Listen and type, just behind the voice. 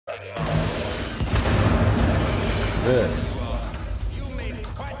Yeah.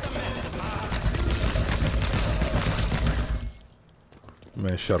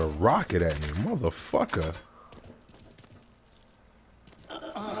 Man shot a rocket at me, motherfucker.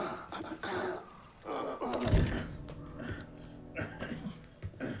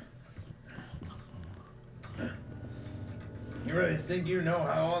 You really think you know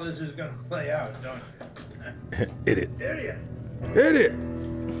how all this is gonna play out, don't you? Hit it. Idiot! Hit it!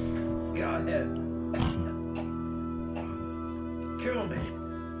 Go ahead. Kill me.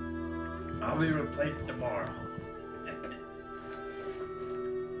 I'll be replaced tomorrow.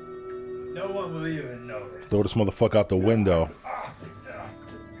 No one will even notice. Throw this motherfucker out the window.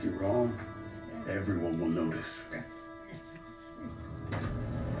 You're wrong. Everyone will notice.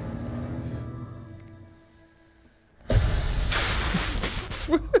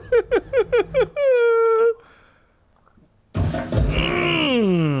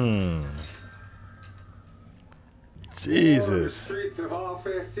 Jesus. On the streets of our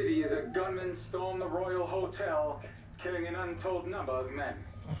fair city as a gunman stormed the Royal Hotel, killing an untold number of men.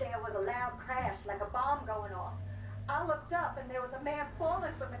 There was a loud crash, like a bomb going off. I looked up and there was a man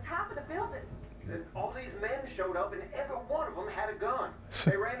falling from the top of the building. And all these men showed up and every one of them had a gun.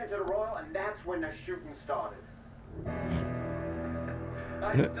 They ran into the Royal and that's when the shooting started.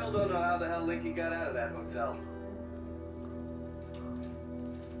 I still don't know how the hell Lincoln got out of that hotel.